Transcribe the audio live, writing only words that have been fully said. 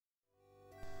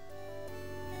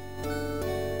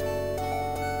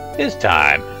It's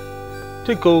time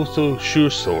to go to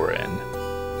Shusoren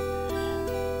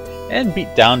and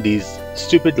beat down these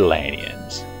stupid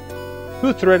Lanians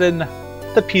who threaten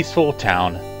the peaceful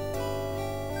town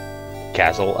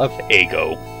castle of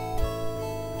Ago.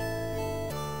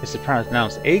 Is it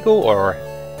pronounced Ago or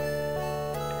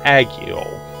Agio?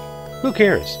 Who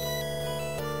cares?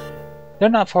 They're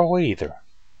not far away either.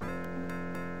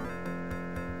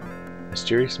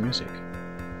 Mysterious music.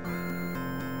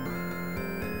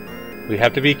 We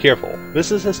have to be careful.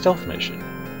 This is a stealth mission.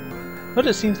 But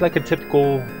it seems like a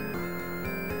typical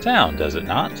town, does it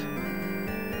not?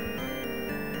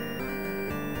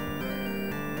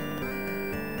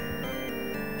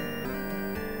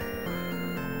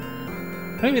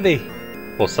 Maybe they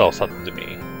will sell something to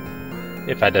me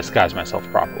if I disguise myself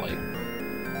properly.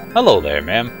 Hello there,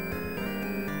 ma'am.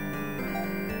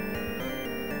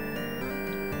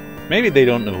 Maybe they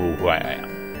don't know who I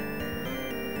am.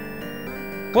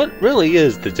 What really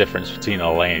is the difference between a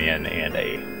Lanian and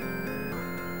a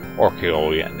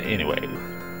Orcolian anyway?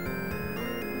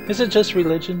 Is it just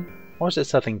religion, or is it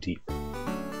something deep?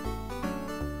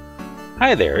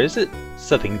 Hi there, is it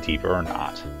something deeper or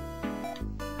not?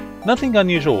 Nothing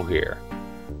unusual here.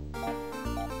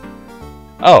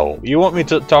 Oh, you want me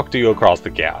to talk to you across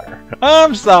the counter?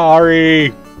 I'm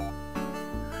sorry!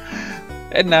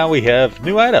 And now we have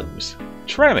new items.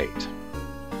 Trimate.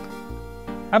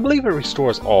 I believe it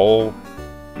restores all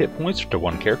hit points to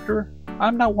one character.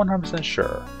 I'm not 100%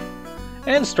 sure.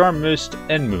 And Storm Mist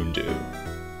and Moondew.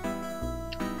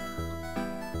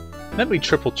 Let me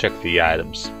triple check the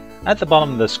items. At the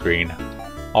bottom of the screen,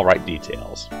 I'll write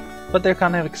details. But they're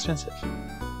kind of expensive.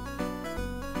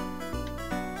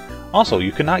 Also,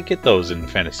 you cannot get those in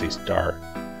Phantasy Star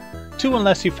 2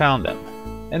 unless you found them.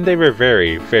 And they were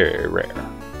very, very rare.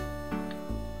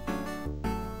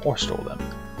 Or stole them.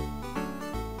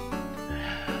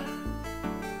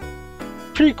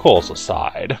 Prequels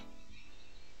aside,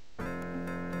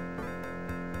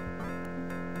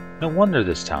 no wonder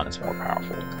this town is more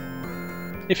powerful.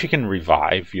 If you can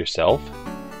revive yourself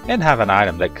and have an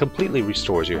item that completely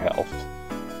restores your health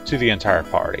to the entire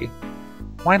party,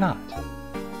 why not?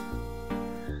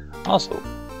 Also,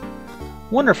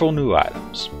 wonderful new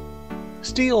items.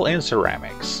 Steel and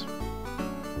ceramics.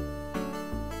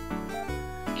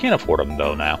 Can't afford them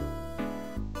though now.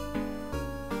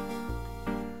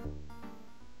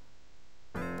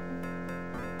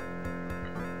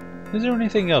 Is there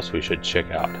anything else we should check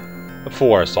out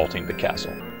before assaulting the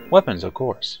castle? Weapons, of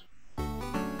course.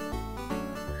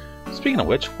 Speaking of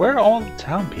which, where are all the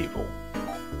town people?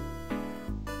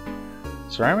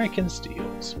 Ceramic and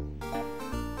steels.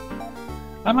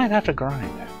 I might have to grind.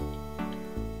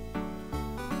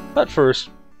 But first,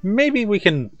 maybe we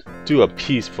can do a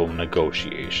peaceful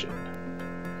negotiation.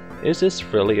 Is this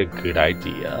really a good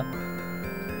idea?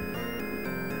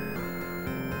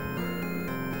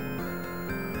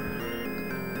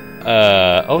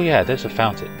 Oh yeah, there's a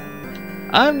fountain.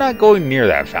 I'm not going near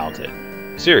that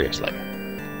fountain. Seriously.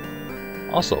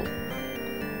 Also,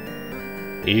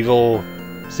 evil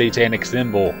satanic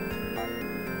symbol.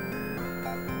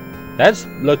 That's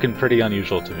looking pretty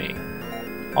unusual to me.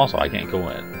 Also, I can't go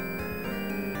in.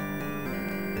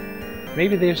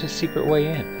 Maybe there's a secret way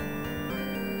in.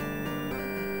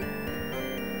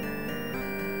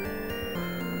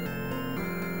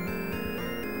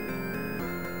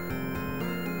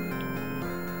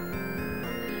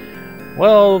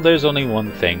 Well, there's only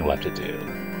one thing left to do.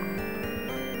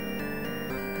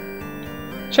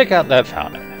 Check out that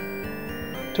fountain.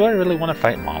 Do I really want to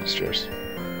fight monsters?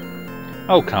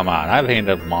 Oh, come on, I've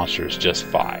handled monsters just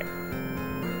fine.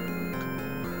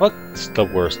 What's the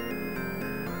worst?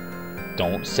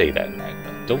 Don't say that,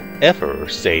 Magma. Don't ever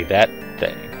say that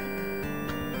thing.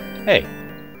 Hey.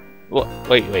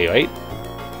 Wait.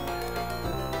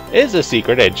 It's a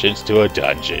secret entrance to a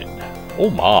dungeon. Oh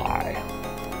my.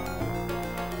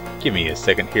 Give me a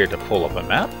second here to pull up a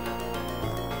map.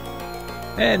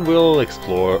 And I'll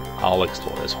explore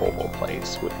this horrible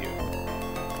place with you.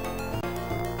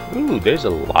 Ooh, there's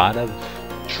a lot of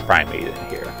Trimate in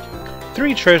here.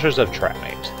 3 treasures of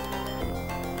Trimate.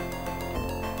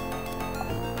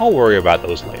 I'll worry about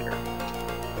those later.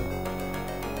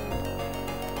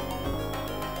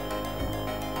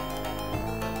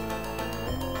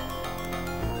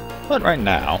 But right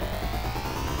now...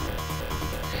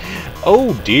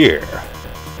 Oh dear!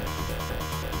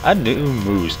 A new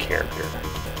moos character.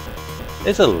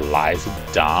 It's Eliza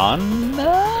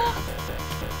Donna?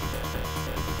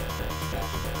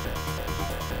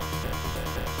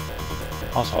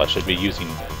 Also, I should be using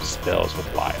spells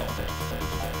with Lyle.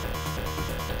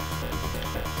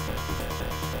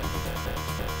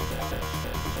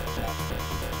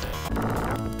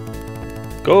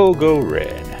 Go, go,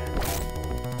 red.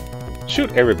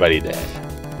 Shoot everybody dead.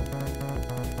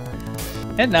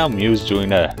 And now Mew's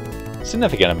doing a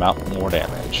significant amount more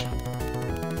damage.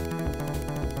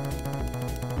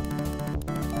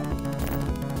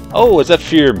 Oh, it's a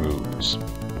fear moose.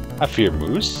 A fear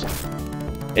moose?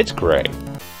 It's gray.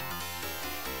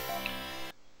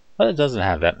 But it doesn't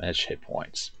have that much hit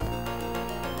points.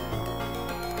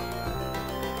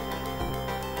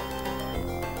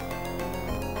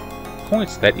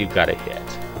 Points that you gotta hit.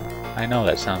 I know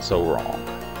that sounds so wrong.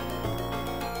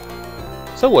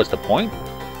 So what's the point?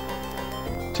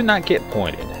 To not get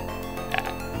pointed at.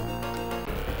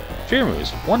 Fear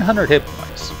moves, 100 hit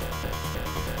points.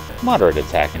 Moderate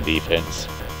attack and defense.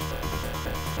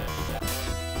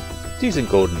 Decent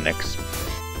golden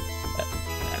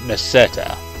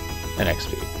meseta and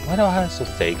XP. Why do I have to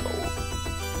say gold?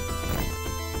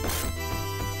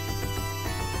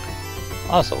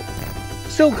 Also,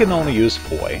 still can only use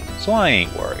foy, so I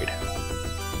ain't worried.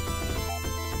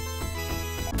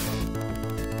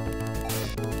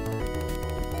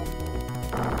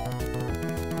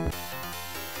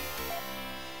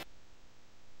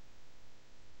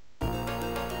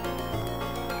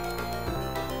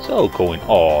 So going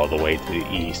all the way to the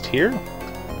east here.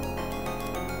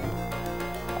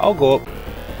 I'll go up.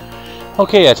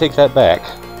 Okay, I take that back.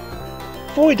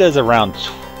 Foy does around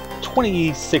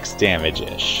 26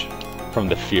 damage-ish from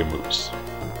the Fear Moose.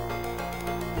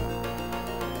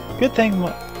 Good thing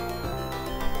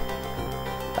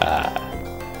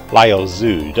Liao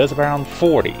Zhu does around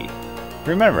 40.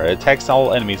 Remember, it attacks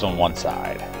all enemies on one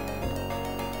side.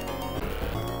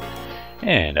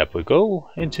 And up we go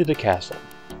into the castle.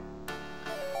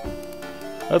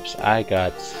 Oops, I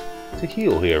got to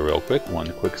heal here real quick.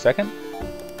 One quick second.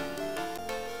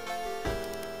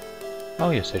 Oh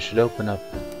yes, I should open up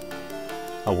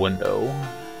a window.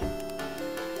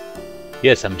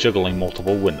 Yes, I'm juggling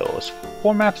multiple windows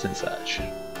for maps and such.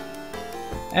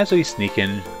 As we sneak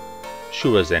in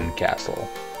Shurazen Castle.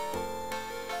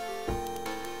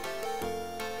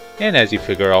 And as you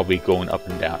figure, I'll be going up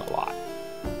and down a lot.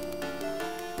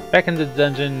 Back into the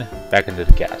dungeon, back into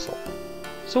the castle.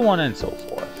 So on and so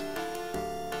forth.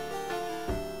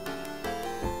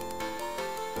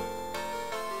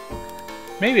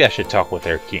 Maybe I should talk with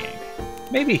their king.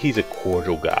 Maybe he's a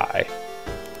cordial guy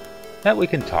that we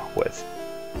can talk with.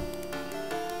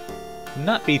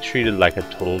 Not be treated like a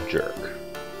total jerk,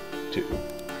 too.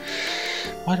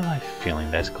 Why do I have a feeling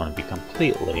that's going to be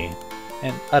completely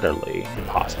and utterly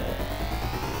impossible?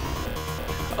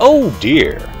 Oh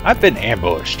dear! I've been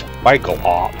ambushed by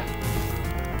Glop.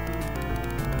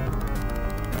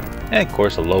 And of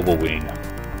course a Lobo Wing.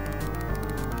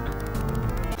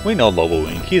 We know Lobo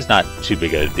Wing, he's not too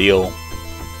big of a deal.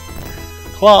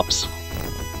 Clops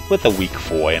with a weak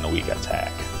foy and a weak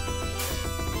attack.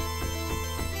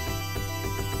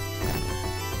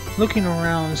 Looking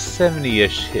around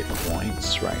 70-ish hit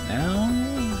points right now.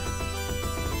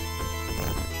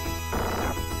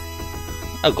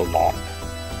 A Glop.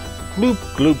 Gloop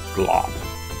gloop glop.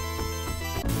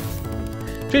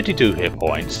 52 hit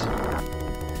points.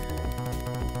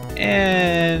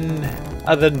 And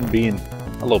other than being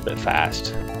a little bit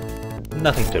fast,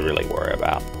 nothing to really worry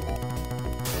about.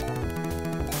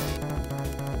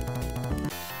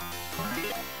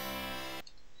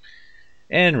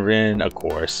 And Rin, of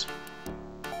course,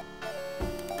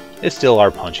 is still our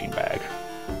punching bag.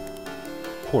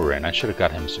 Poor Rin, I should have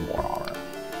got him some more armor.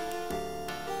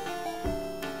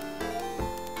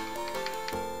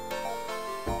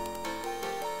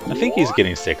 I think he's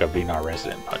getting sick of being our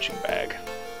resident punching bag.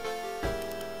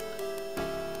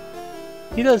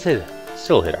 He does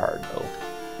still hit hard though.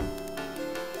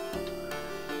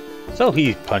 So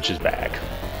he punches back.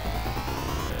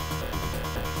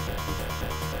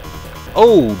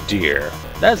 Oh dear,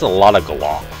 that's a lot of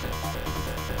Glop.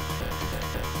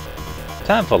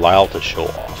 Time for Lyle to show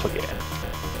off again.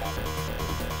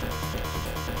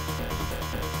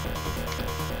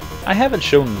 I haven't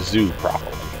shown Zhu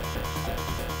properly.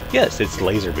 Yes, it's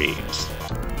laser beams.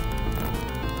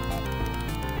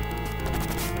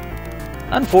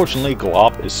 Unfortunately,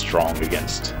 Glop is strong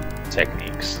against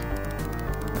techniques.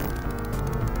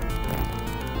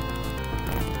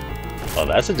 Well,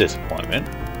 that's a disappointment.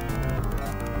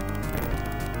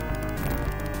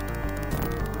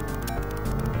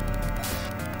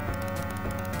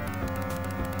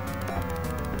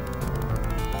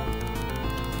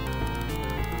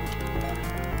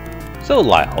 So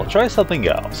Lyle, try something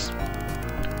else.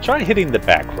 Try hitting the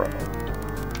back row.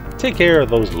 Take care of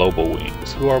those Lobo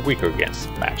Wings, who are weaker against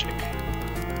magic.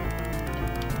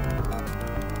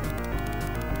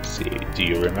 Let's see, do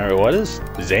you remember what is?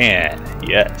 Zan,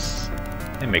 yes.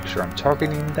 and make sure I'm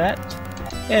targeting that,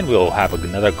 and we'll have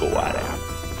another go at it.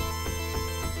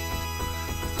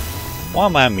 While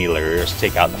my meleers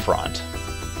take out the front.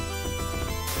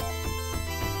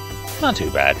 Not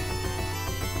too bad.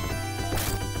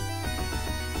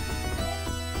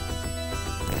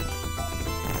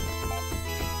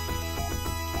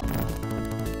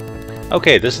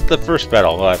 Okay, this is the first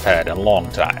battle I've had in a long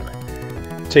time,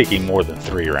 taking more than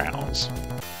 3 rounds.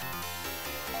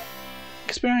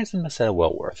 Experience in Meseta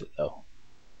well worth it though.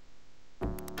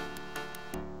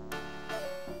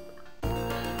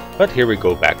 But here we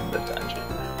go back in the dungeon.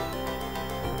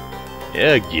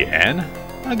 Again?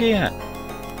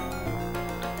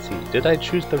 Let's see, did I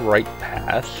choose the right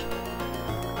path?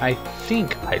 I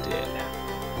think I did.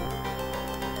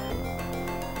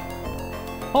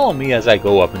 Follow me as I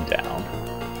go up and down.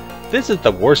 This is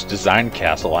the worst designed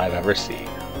castle I've ever seen.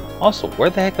 Also, where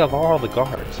the heck are all the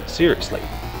guards? Seriously.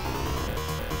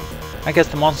 I guess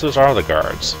the monsters are the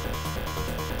guards.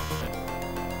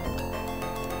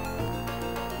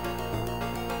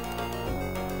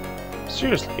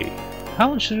 Seriously, how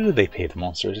much do they pay the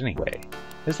monsters anyway?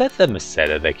 Is that the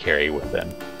Meseta they carry with them?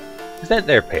 Is that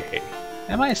their pay?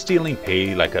 Am I stealing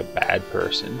pay like a bad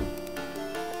person?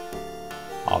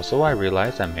 Also, I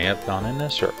realized I may have gone in a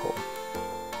circle.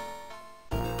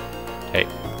 Hey.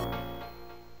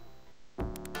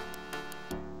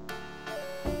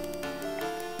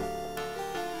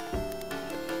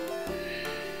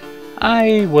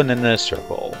 I went in a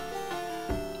circle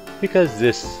because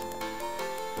this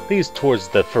leads towards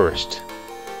the first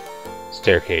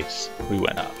staircase we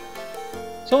went up.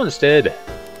 So instead,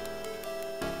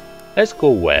 let's go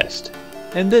west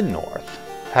and then north,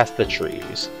 past the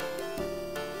trees.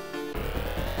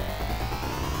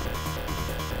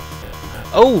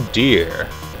 Oh dear!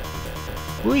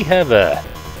 We have a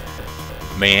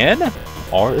man,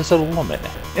 or is it a woman,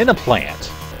 in a plant,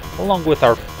 along with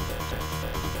our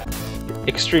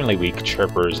extremely weak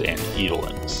chirpers and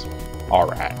edelins, our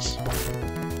rats.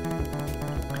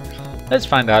 Let's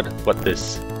find out what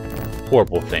this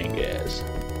horrible thing is,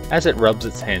 as it rubs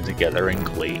its hands together in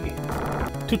glee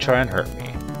to try and hurt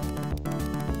me.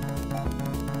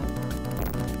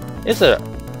 It's a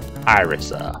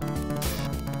Irisa.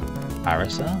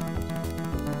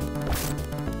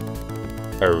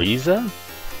 Ariza?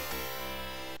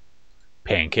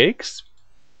 Pancakes?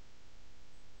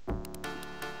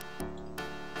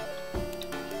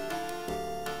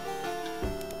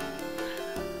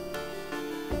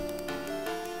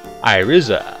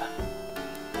 Iriza.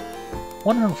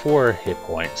 104 hit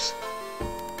points.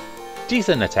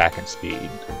 Decent attack and speed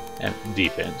and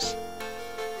defense.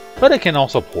 But it can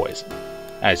also poison,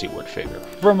 as you would figure,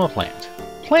 from a plant.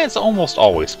 Plants almost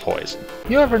always poison.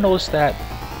 You ever notice that?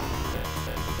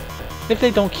 If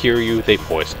they don't cure you, they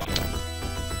poison you.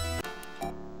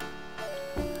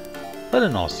 But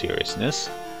in all seriousness,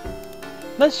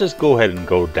 let's just go ahead and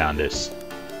go down this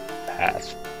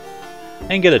path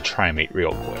and get a trimate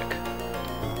real quick.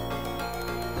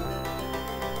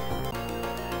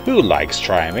 Who likes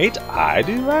trimate? I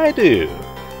do.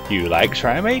 You like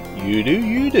trimate? You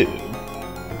do.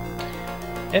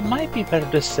 It might be better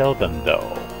to sell them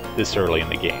though, this early in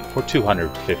the game, for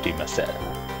 250 Meseta.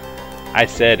 I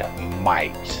said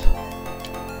might.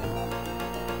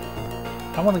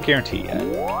 I want to guarantee it.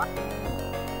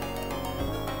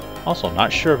 Also,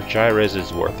 not sure if Gyres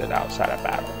is worth it outside of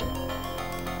battle.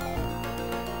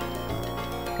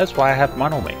 That's why I have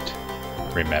Monomate.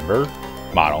 Remember,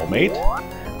 Monomate?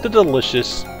 The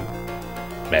delicious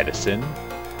medicine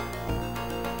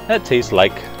that tastes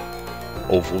like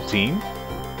Ovaltine.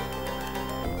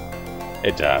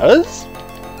 It does?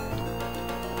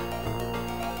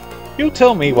 You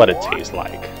tell me what it tastes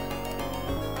like.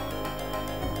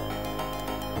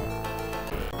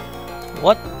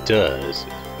 What does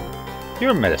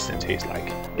your medicine taste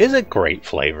like? Is it grape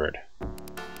flavored?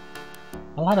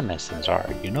 A lot of medicines are,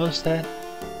 you notice that?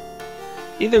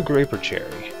 Either grape or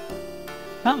cherry.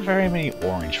 Not very many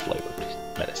orange flavored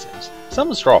medicines.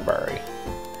 Some strawberry.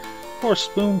 Or a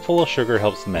spoonful of sugar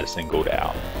helps the medicine go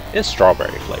down. It's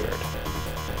strawberry flavored.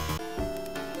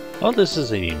 Well, this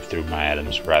is eating through my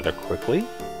items rather quickly.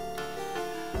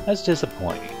 That's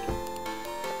disappointing.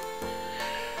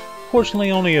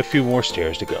 Fortunately, only a few more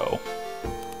stairs to go.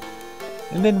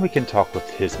 And then we can talk with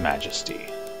His Majesty.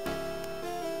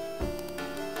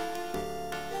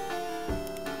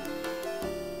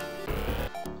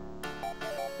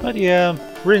 But yeah,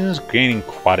 Rin's gaining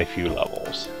quite a few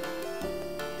levels.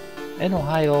 In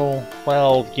Ohio,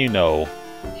 well, you know,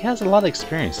 he has a lot of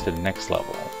experience to the next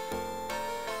level.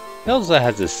 He also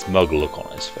has this smug look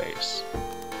on his face.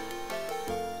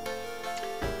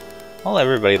 While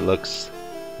everybody looks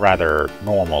rather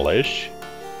normal-ish.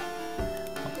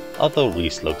 Although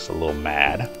Reese looks a little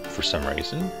mad for some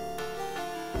reason.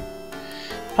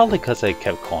 Probably because I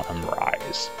kept calling him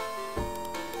Rise.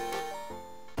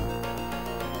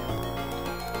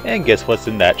 And guess what's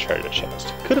in that treasure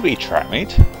chest? Could it be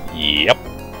Trimate? Yep.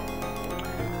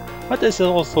 But this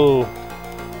also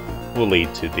will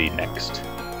lead to the next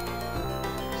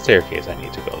staircase I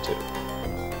need to go to.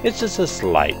 It's just a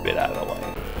slight bit out of the way.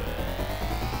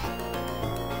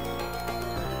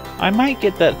 I might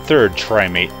get that third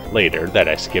Trimate later that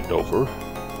I skipped over.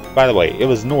 By the way, it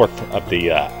was north of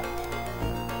the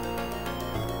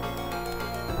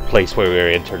place where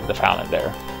we entered the fountain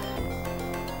there.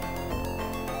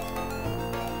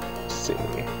 Let's see.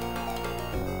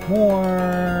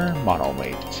 More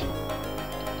monomate.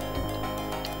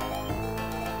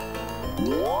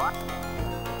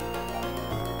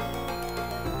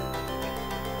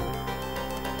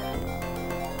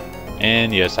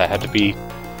 And yes, I had to be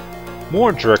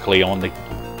more directly on the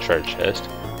treasure chest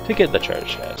to get the treasure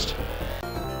chest.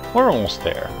 We're almost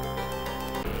there.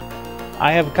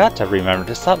 I have got to remember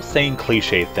to stop saying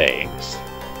cliche things,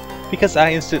 because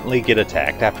I instantly get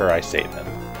attacked after I say them.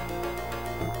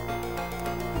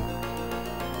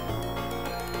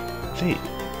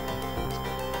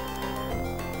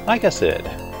 Like I said,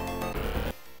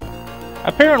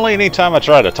 apparently anytime I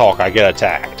try to talk I get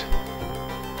attacked.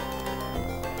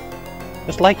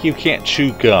 It's like you can't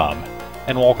chew gum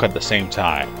and walk at the same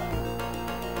time.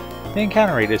 The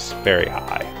encounter rate is very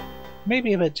high.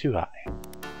 Maybe a bit too high.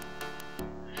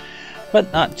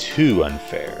 But not too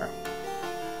unfair.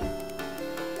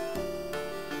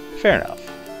 Fair enough.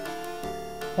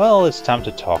 Well, it's time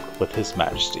to talk with His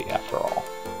Majesty after all.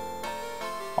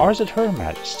 Or is it Her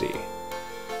Majesty?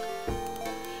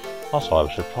 Also,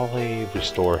 I should probably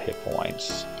restore hit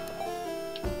points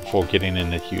before getting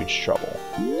into huge trouble.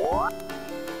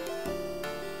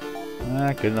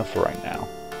 Good enough for right now.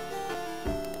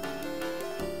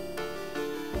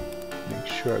 Make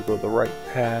sure I go the right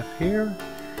path here.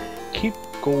 Keep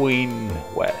going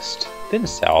west, then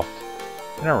south,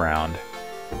 and around.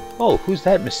 Oh, who's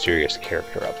that mysterious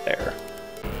character up there?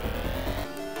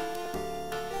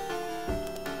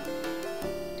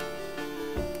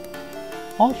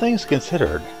 All things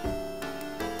considered,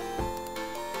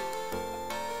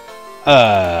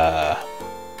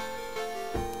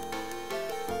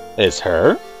 is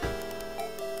her?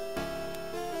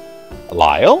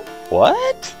 Lyle?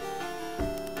 What?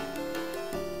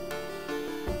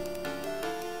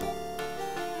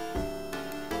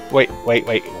 Wait,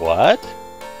 what?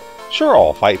 Sure,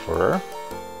 I'll fight for her.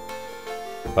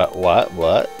 But what?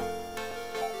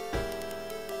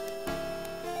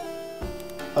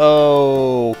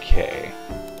 Okay.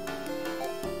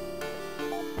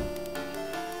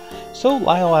 So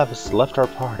Lyle has left our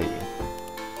party.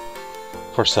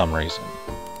 For some reason.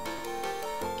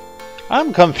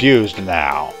 I'm confused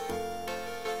now.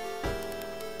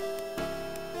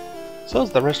 So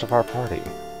is the rest of our party.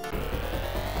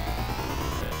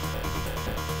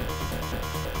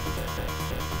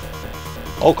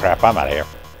 Oh crap, I'm out of here.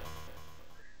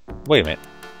 Wait a minute.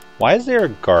 Why is there a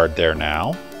guard there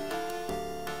now?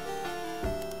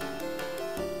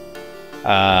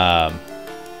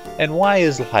 And why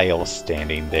is Lyle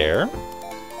standing there?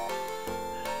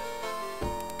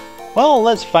 Well,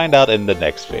 let's find out in the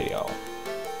next video.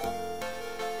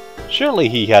 Surely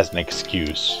he has an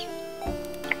excuse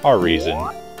or reason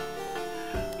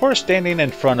for standing in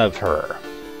front of her.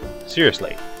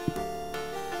 Seriously.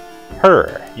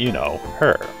 Her, you know,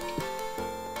 her.